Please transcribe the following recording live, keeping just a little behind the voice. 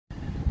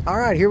All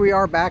right, here we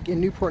are back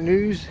in Newport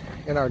News,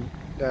 in our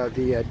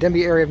the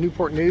Denby area of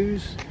Newport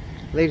News.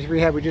 Ladies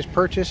Rehab we just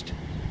purchased.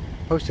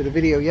 Posted a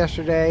video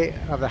yesterday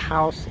of the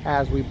house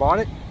as we bought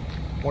it.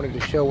 Wanted to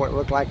show what it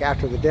looked like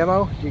after the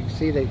demo. You can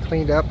see they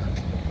cleaned up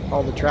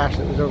all the trash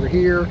that was over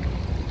here,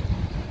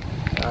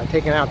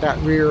 taking out that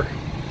rear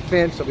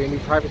fence. There'll be a new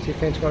privacy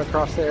fence going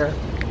across there.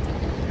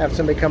 Have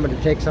somebody coming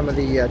to take some of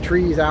the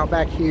trees out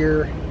back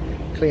here,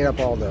 clean up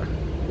all the,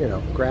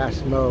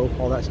 grass, mow,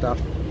 all that stuff.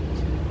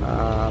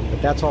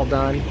 But that's all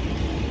done.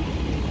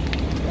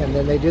 And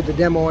then they did the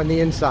demo on the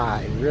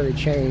inside. Really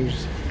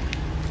changed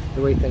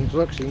the way things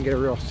look, so you can get a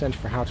real sense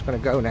for how it's going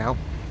to go now.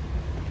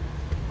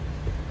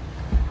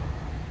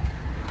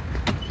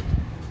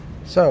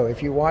 So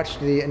if you watched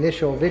the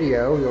initial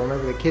video, you'll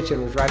remember the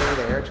kitchen was right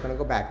over there. It's going to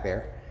go back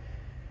there.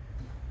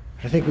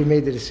 I think we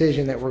made the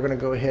decision that we're going to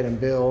go ahead and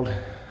build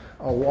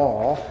a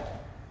wall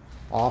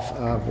off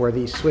of where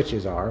these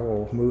switches are.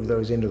 We'll move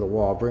those into the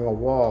wall, bring a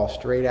wall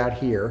straight out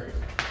here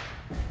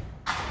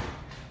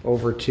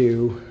over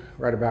to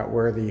right about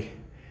where the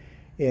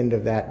end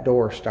of that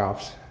door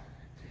stops.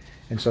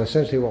 And so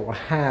essentially what we'll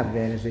have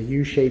then is a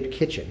U-shaped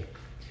kitchen.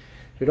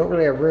 We don't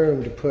really have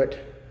room to put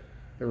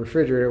the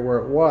refrigerator where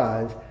it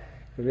was,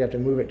 because we have to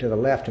move it to the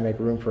left to make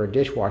room for a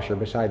dishwasher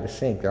beside the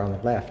sink there on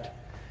the left.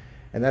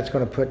 And that's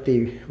going to put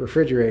the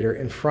refrigerator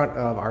in front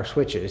of our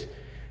switches.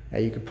 Now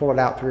you could pull it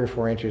out 3 or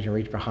 4 inches and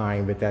reach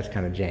behind, but that's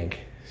kind of jank.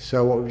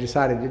 So what we've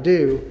decided to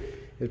do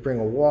is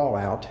bring a wall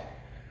out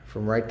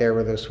from right there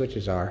where those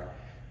switches are,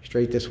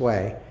 straight this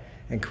way,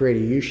 and create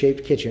a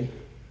U-shaped kitchen.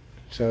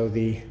 So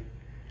the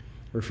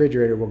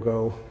refrigerator will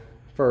go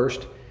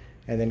first,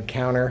 and then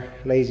counter,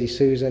 Lazy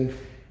Susan,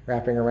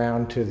 wrapping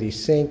around to the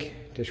sink.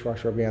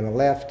 Dishwasher will be on the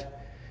left,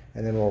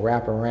 and then we'll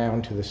wrap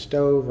around to the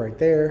stove right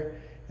there,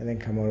 and then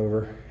come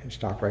over and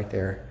stop right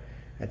there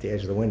at the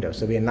edge of the window. So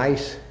it'll be a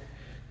nice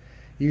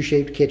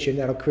U-shaped kitchen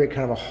that'll create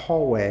kind of a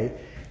hallway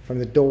from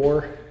the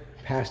door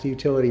past the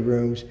utility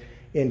rooms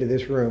into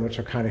this room, which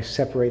will kind of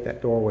separate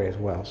that doorway as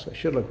well. So it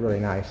should look really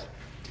nice.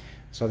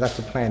 So that's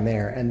the plan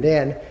there. And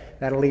then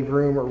that'll leave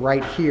room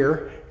right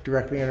here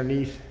directly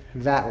underneath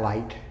that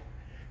light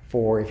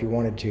for, if you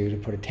wanted to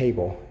put a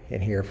table in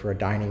here for a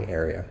dining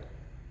area.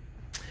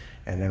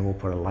 And then we'll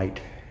put a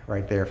light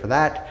right there for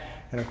that.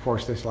 And of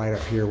course this light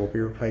up here will be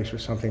replaced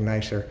with something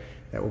nicer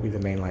that will be the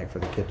main light for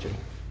the kitchen.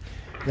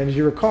 Then as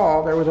you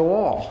recall, there was a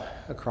wall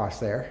across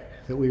there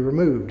that we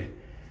removed.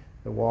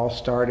 The wall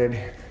started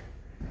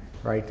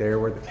right there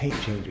where the paint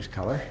changes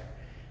color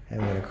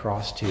and went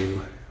across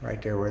to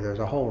right there where there's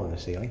a hole in the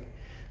ceiling.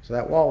 So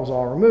that wall was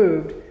all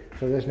removed,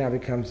 so this now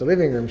becomes the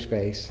living room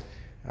space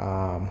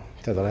to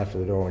the left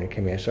of the door when you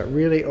come in. So it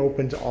really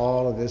opens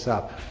all of this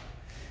up.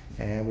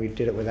 And we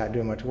did it without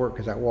doing much work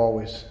because that wall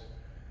was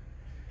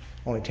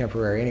only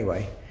temporary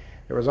anyway.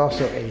 There was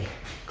also a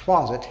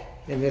closet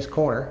in this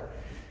corner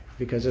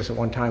because this at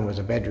one time was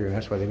a bedroom.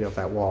 That's why they built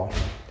that wall,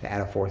 to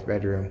add a 4th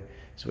bedroom.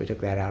 So we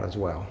took that out as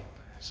well.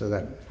 So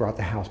that brought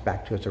the house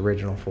back to its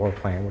original floor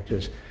plan, which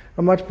is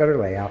a much better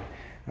layout.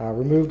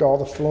 Removed all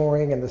the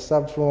flooring and the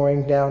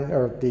subflooring down,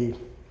 or it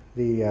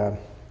was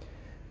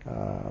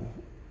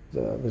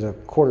a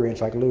 1/4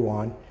 inch like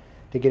Luan,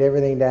 to get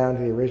everything down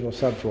to the original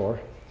subfloor.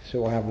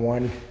 So we'll have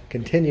one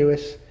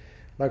continuous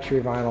luxury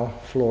vinyl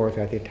floor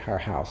throughout the entire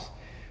house.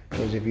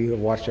 Those of you who have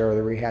watched our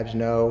other rehabs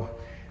know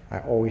I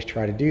always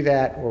try to do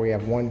that, where we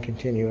have one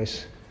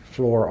continuous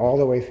floor all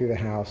the way through the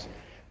house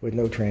with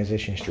no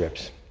transition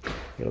strips.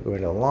 It'll go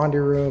into the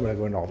laundry room, it'll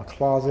go into all the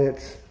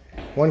closets,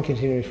 one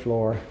continuous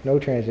floor, no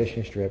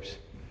transition strips.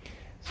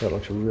 So it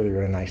looks really,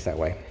 really nice that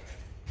way.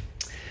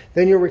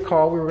 Then you'll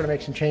recall we were going to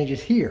make some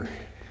changes here.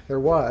 There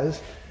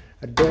was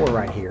a door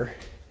right here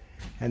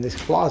and this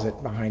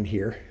closet behind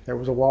here. There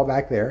was a wall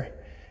back there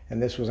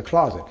and this was a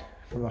closet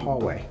from the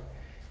hallway.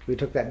 We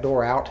took that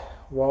door out,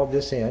 walled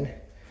this in,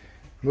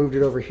 moved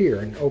it over here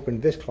and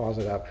opened this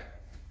closet up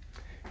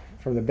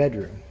from the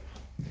bedroom.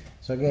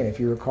 So again, if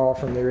you recall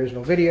from the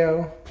original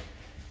video,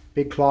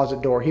 big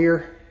closet door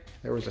here,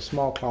 there was a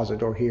small closet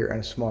door here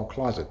and a small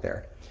closet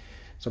there.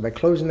 So by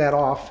closing that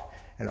off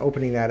and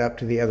opening that up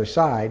to the other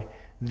side,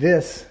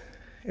 this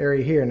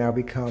area here now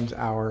becomes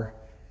our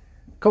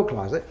coat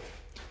closet.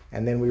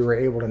 And then we were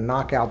able to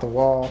knock out the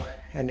wall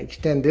and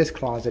extend this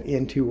closet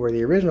into where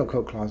the original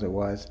coat closet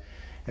was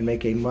and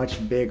make a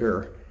much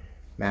bigger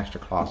master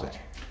closet.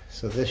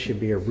 So this should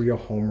be a real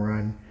home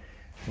run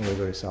when we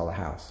go to sell the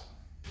house.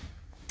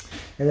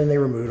 And then they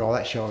removed all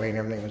that shelving and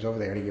everything was over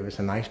there to give us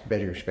a nice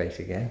bedroom space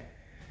again.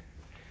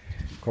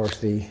 Of course,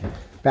 the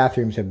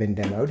bathrooms have been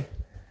demoed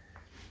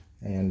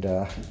and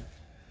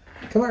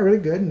come out really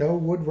good. No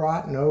wood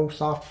rot, no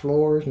soft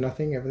floors,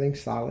 nothing.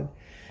 Everything's solid.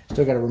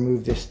 Still got to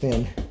remove this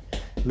thin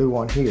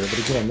Luan here. But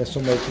again, this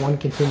will make one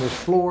continuous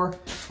floor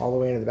all the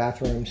way into the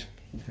bathrooms.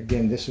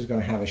 Again, this is going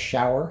to have a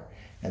shower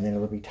and then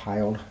it'll be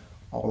tiled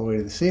all the way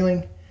to the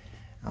ceiling.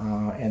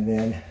 And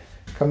then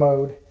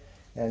commode.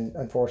 And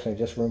unfortunately,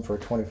 just room for a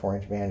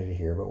 24-inch vanity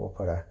here, but we'll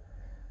put a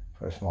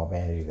small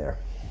vanity there.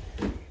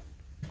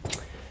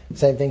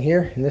 Same thing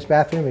here in this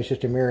bathroom. It's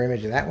just a mirror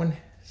image of that one.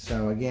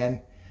 So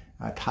again,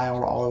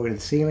 tiled all the way to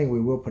the ceiling.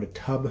 We will put a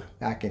tub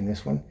back in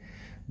this one.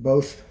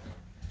 Both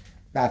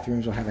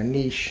bathrooms will have a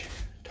niche,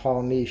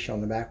 tall niche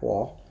on the back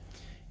wall.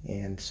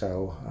 And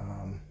so,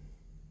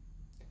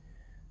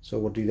 so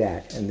we'll do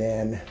that. And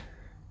then,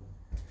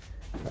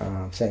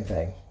 same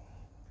thing,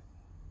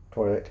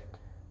 toilet,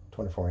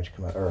 24-inch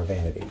or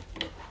vanity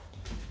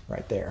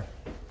right there.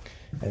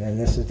 And then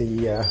this is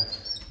the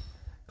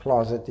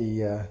closet,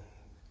 the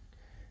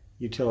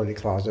utility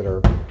closet,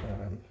 or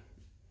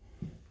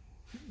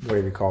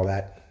whatever you call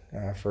that,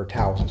 for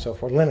towels and so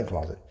forth, linen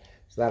closet.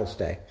 So that'll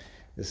stay.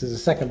 This is a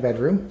second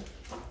bedroom.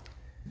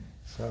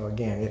 So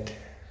again, it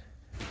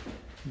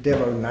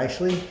demoed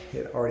nicely.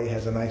 It already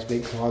has a nice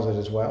big closet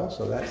as well.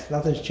 So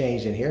nothing's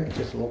changed in here.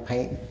 Just a little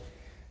paint,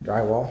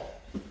 drywall.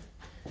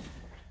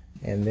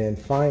 And then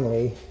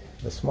finally,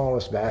 the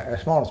smallest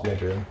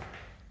bedroom,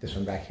 this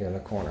one back here in the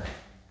corner.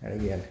 And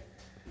again,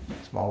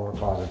 small little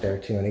closet there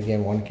too. And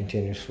again, one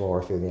continuous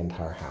floor through the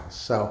entire house.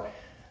 So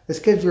this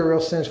gives you a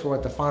real sense for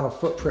what the final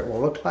footprint will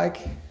look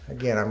like.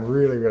 Again, I'm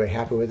really, really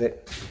happy with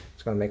it.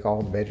 It's going to make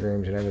all the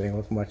bedrooms and everything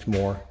look much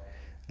more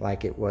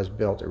like it was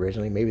built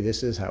originally. Maybe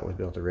this is how it was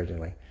built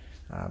originally.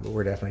 But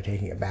we're definitely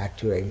taking it back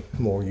to a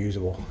more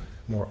usable,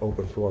 more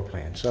open floor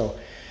plan. So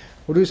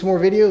we'll do some more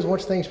videos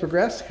once things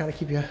progress, kind of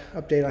keep you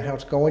updated on how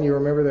it's going. You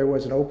remember there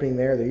was an opening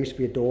there. There used to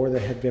be a door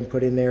that had been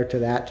put in there to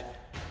that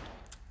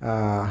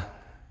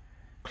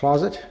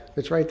closet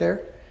that's right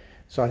there.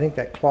 So I think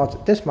that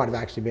closet, this might have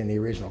actually been the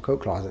original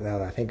coat closet now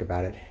that I think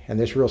about it. And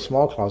this real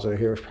small closet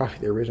here was probably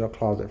the original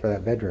closet for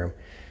that bedroom.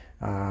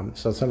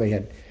 So somebody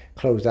had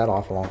closed that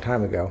off a long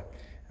time ago.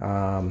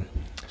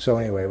 So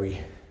anyway, we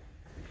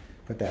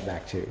put that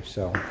back too.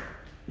 So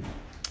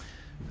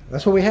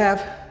that's what we have.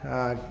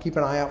 Keep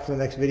an eye out for the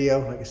next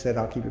video. Like I said,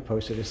 I'll keep you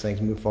posted as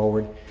things move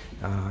forward.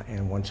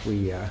 And once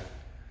we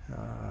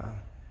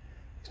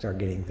start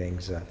getting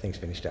things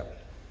finished up.